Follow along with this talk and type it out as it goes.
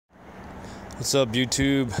What's up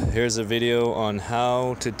YouTube? Here's a video on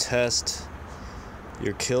how to test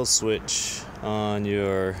your kill switch on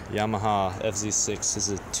your Yamaha FZ6. This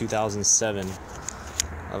is 2007.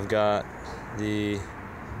 I've got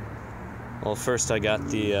first I got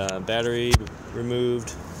the battery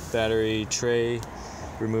removed, battery tray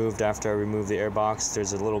removed. After I removed the airbox,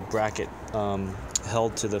 there's a little bracket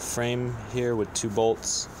held to the frame here with two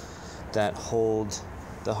bolts that hold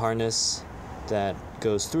the harness that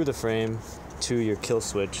goes through the frame to your kill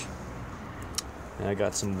switch. And I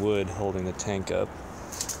got some wood holding the tank up.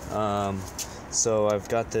 So I've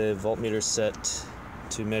got the voltmeter set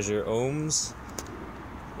to measure ohms,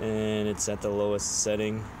 and it's at the lowest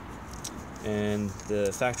setting. And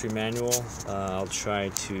the factory manual, I'll try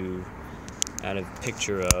to add a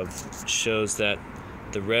picture of, shows that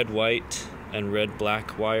the red, white, and red,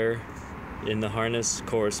 black wire in the harness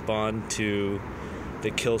correspond to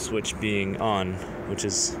the kill switch being on, which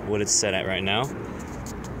is what it's set at right now.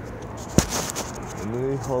 Let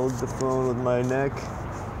me hold the phone with my neck.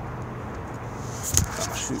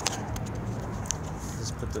 Oh shoot.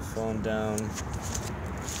 Just put the phone down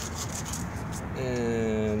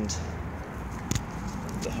and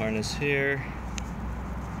the harness here.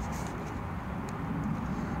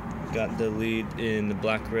 Got the lead in the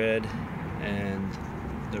black red and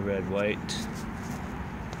the red white.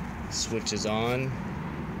 Switch is on,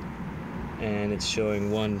 and it's showing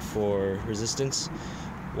 1 for resistance.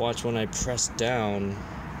 Watch when I press down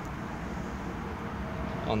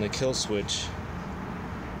on the kill switch,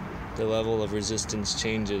 the level of resistance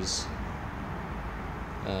changes.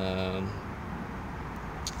 I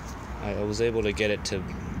was able to get it to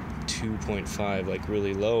 2.5, like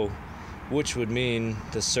really low, which would mean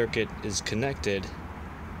the circuit is connected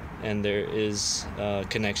and there is a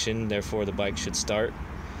connection, therefore the bike should start.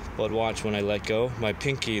 But watch when I let go, my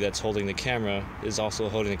pinky that's holding the camera is also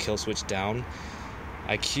holding the kill switch down.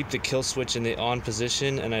 I keep the kill switch in the on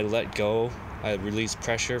position and I let go. I release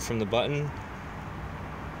pressure from the button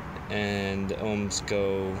and the ohms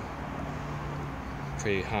go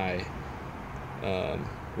pretty high,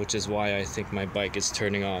 which is why I think my bike is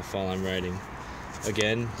turning off while I'm riding.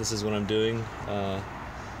 Again, this is what I'm doing.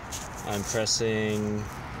 I'm pressing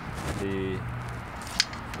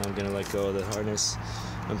I'm gonna let go of the harness.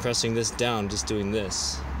 I'm pressing this down, just doing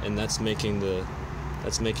this, and that's making the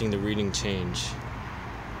reading change.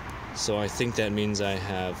 So I think that means I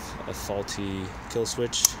have a faulty kill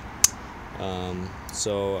switch.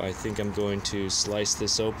 So I think I'm going to slice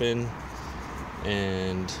this open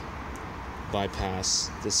and bypass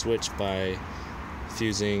the switch by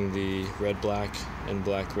fusing the red-black and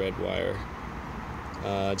black-red wire,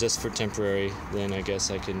 just for temporary. Then I guess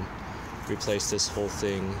I can replace this whole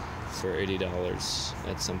thing for $80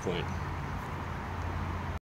 at some point.